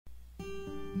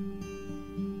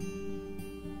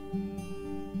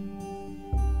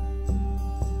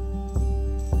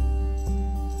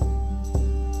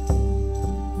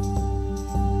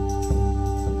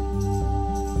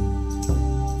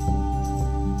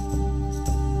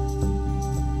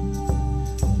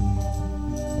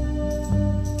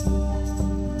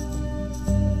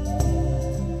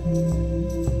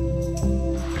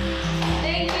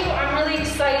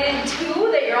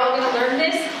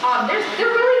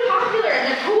they're really popular and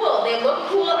they're cool. They look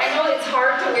cool. I know it's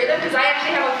hard to wear them because I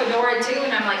actually have a fedora too,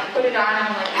 and I'm like, put it on, and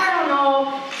I'm like, I don't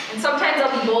know. And sometimes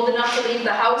I'll be bold enough to leave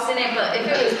the house in it, but if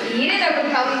it was beaded, I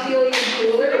would probably feel even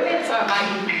cooler with it, so I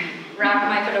might rock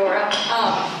my fedora.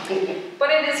 But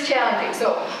it is challenging.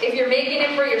 So if you're making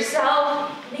it for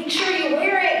yourself, make sure you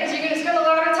wear it because you're going to spend a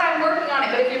lot of time working on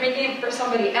it. But if you're making it for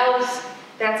somebody else,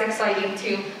 that's exciting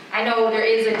too. I know there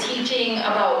is a teaching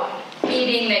about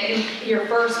beading that your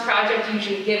first project you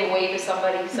usually give away to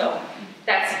somebody, so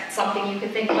that's something you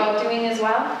could think about doing as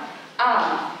well.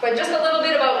 But just a little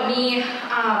bit about me,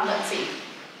 let's see.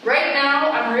 Right now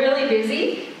I'm really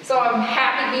busy, so I'm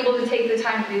happy to be able to take the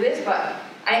time to do this, but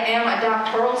I am a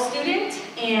doctoral student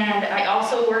and I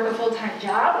also work a full-time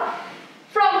job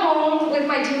from home with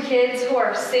my 2 kids who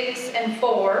are 6 and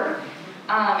 4.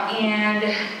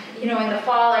 And you know, in the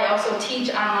fall I also teach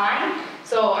online,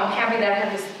 so I'm happy that I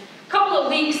have this couple of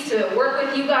weeks to work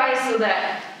with you guys so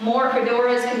that more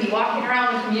fedoras can be walking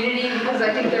around the community because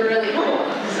I think they're really cool.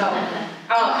 So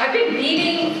I've been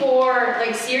beading for,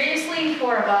 like, seriously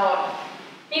for about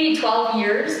maybe 12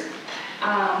 years.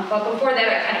 But before that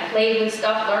I kind of played with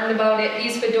stuff, learned about it.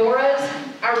 These fedoras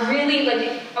are really,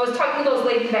 like, I was talking to those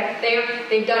ladies back there,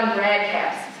 they've done grad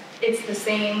casts. It's the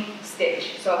same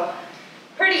stitch. So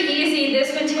pretty easy.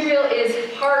 This material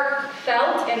is part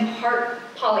felt and part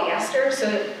polyester, so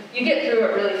you get through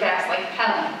it really fast, like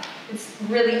penning. It's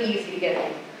really easy to get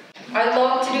through. I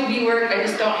love to do beadwork. I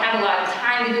just don't have a lot of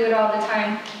time to do it all the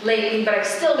time lately, but I've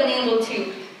still been able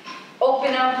to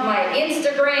open up my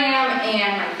Instagram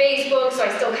and my Facebook, so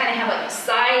I still kind of have like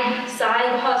a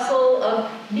side hustle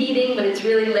of beading, but it's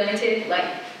really limited. Like,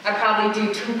 I probably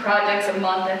do 2 projects a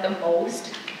month at the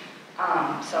most.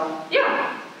 So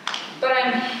yeah. But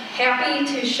I'm happy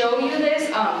to show you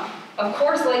this. Of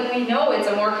course, like we know, it's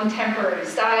a more contemporary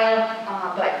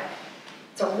style, but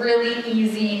it's a really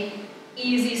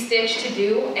easy stitch to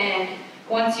do. And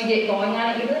once you get going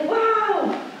on it, you're like,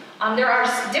 wow! There are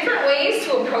different ways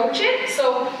to approach it.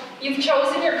 So you've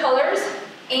chosen your colors,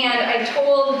 and I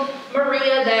told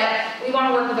Maria that we want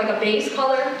to work with like a base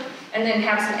color and then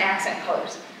have some accent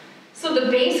colors. So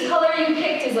the base color you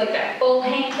picked is like that full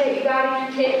hank that you got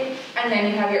in your kit, and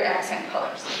then you have your accent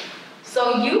colors.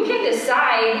 So you can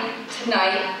decide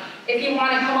tonight if you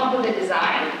want to come up with a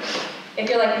design. If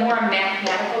you're like more a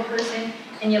mathematical person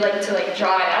and you like to like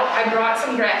draw it out, I brought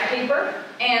some graph paper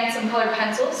and some colored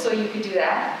pencils, so you could do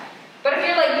that. But if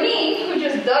you're like me, who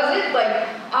just does it like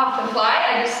off the fly,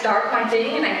 I just start my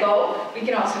thing and I go, we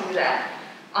can also do that.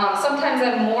 Sometimes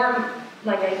I'm more,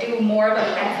 like I do more of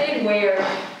a method where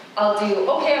I'll do,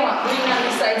 okay, I want green on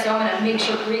this side, so I'm going to make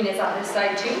sure green is on this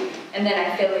side too, and then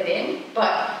I fill it in.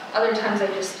 But other times I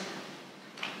just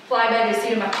fly by the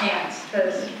seat of my pants,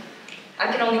 because I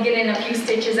can only get in a few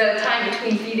stitches at a time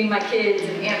between feeding my kids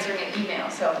and answering an email.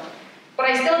 So, but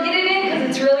I still get it in because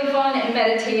it's really fun and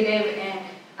meditative, and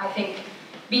I think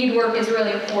beadwork is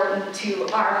really important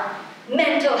to our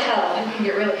mental health. I think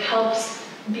it really helps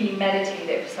be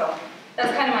meditative. So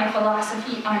that's kind of my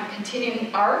philosophy on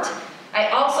continuing art. I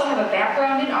also have a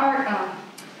background in art.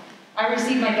 I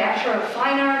received my Bachelor of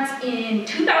Fine Arts in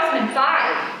 2005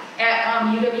 at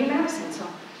UW-Madison. So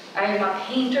I am a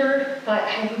painter, but I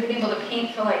haven't been able to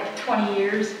paint for like 20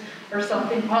 years or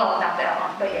something. Well, not that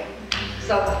long, but yeah.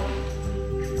 So.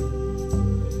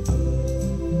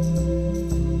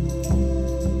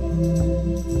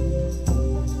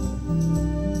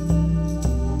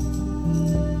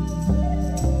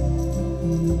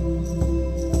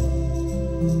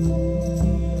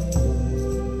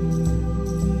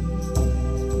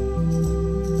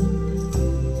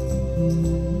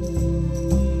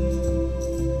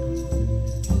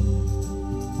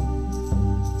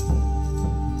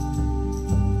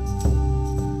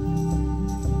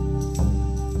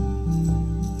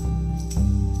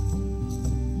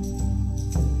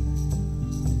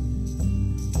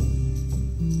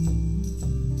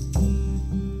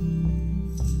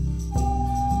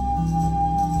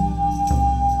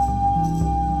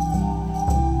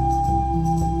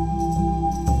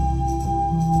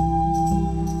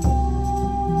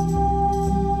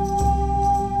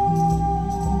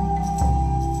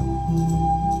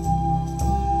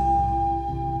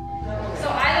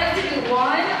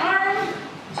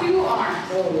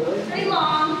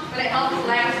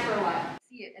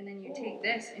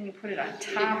 And you put it on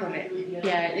top of it.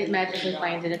 Yeah, it magically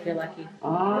finds it if you're lucky.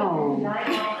 Oh.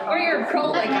 Or you're a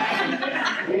pro like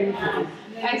I am.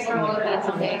 I scroll if that's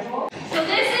okay. So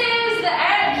this is the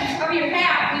edge of your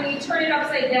hat when you turn it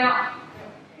upside down.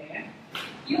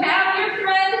 You have your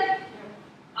thread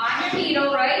on your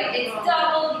needle, right? It's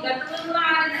doubled. You got the little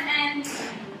knot in the end.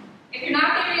 If you're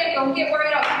not there yet, don't get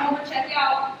worried. I'll come over, check you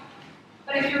out.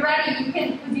 But if you're ready, you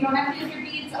can, because you don't have to use your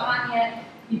beads on yet.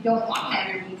 You don't want to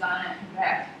have your beads on it, in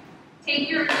fact. Take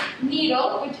your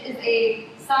needle, which is a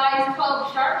size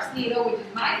 12 sharps needle, which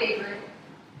is my favorite.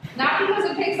 Not because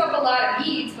it picks up a lot of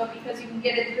beads, but because you can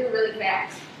get it through really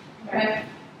fast. Okay?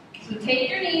 So take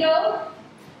your needle,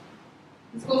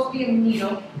 it's supposed to be a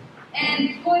needle,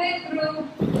 and put it through,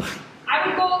 I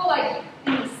would go like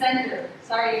in the center,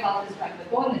 sorry if I'll distract,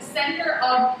 but go in the center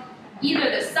of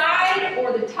either the side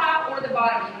or the top or the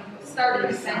bottom. You can start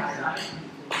in the center.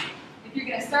 If you're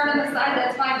going to start on the side,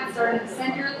 that's fine, but start in the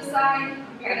center of the side.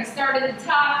 If you're going to start at the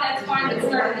top, that's fine, but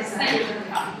start in the center of the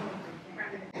top.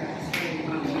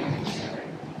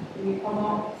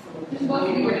 Just look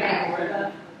at your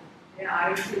hand.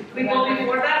 We go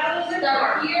before that little bit?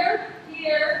 Start here,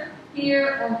 here, here,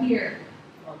 or here.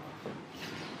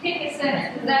 Pick a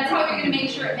center, because that's how you're going to make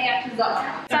sure it matches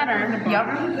up. Center.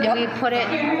 Yep. We put it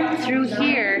through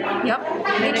here. Yep.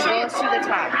 And then it goes to the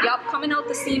top. Yep, coming out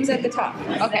the seams at the top.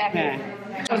 Okay.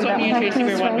 That's what me and Tracy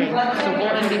were wondering. So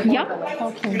go in before. Yep.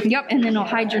 Okay. Yep, and then it'll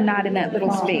hide your knot in that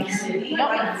little space.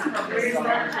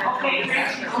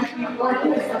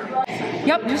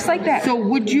 Yep, just like that. So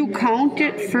would you count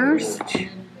it first?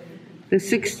 The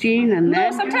 16 and No,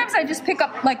 then? sometimes I just pick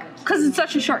up, like, because it's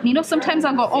such a short needle, sometimes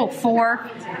I'll go, oh, 4,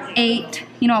 8,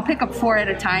 you know, I'll pick up 4 at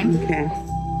a time. Okay.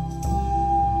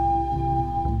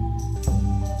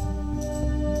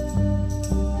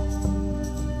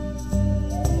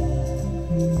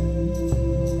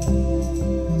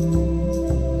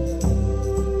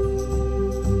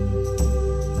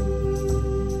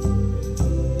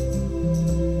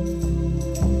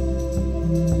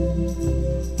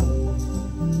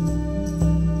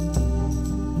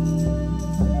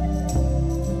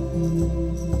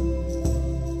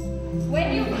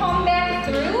 When you come back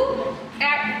through,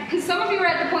 because some of you are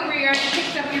at the point where you already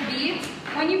picked up your beads,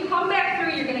 when you come back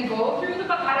through, you're going to go through the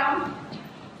bottom.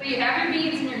 So you have your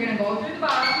beads and you're going to go through the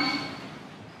bottom.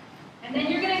 And then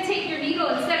you're going to take your needle,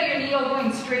 instead of your needle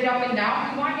going straight up and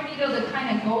down, you want your needle to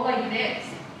kind of go like this.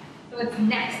 So it's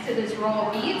next to this row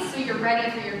of beads, so you're ready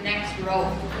for your next row.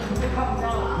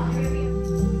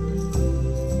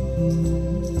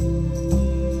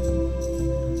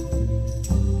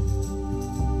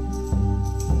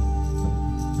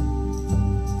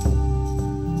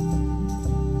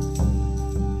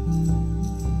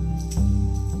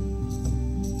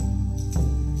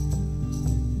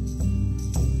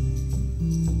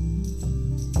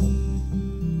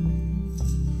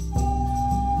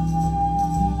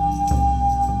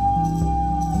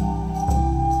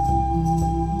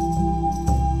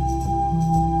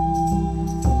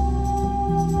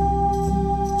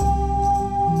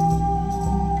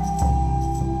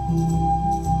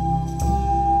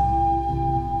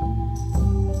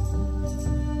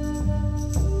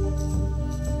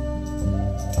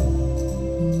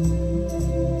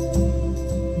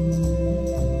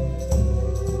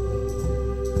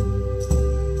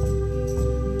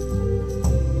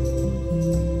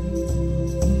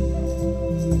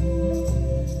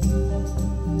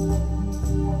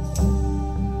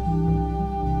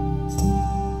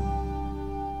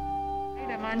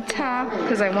 On top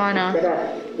because I want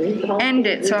to end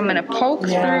it, so I'm going to poke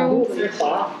through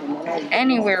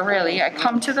anywhere really. I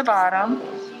come to the bottom.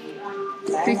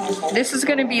 This is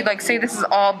going to be like, say this is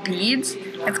all beads,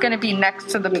 it's going to be next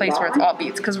to the place where it's all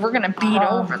beads because we're going to bead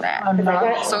over that,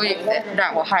 so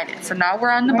that will hide it. So now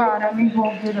we're on the bottom and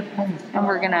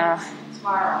we're going to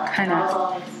kind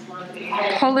of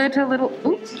pull it a little,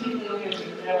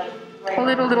 pull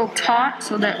it a little taut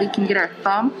so that we can get our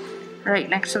thumb right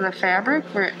next to the fabric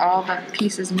where all the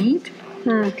pieces meet.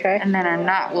 Okay. And then our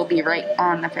knot will be right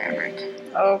on the fabric.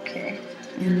 Okay.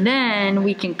 And then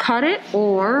we can cut it,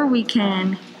 or we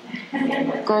can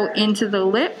go into the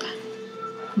lip.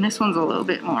 And this one's a little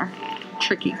bit more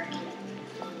tricky.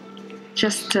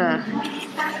 Just to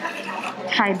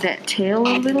hide that tail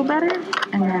a little better.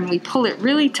 And then we pull it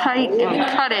really tight and we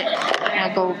cut it. And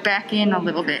I'll go back in a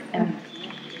little bit. And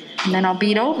then I'll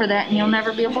bead over that and you'll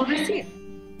never be able to see it.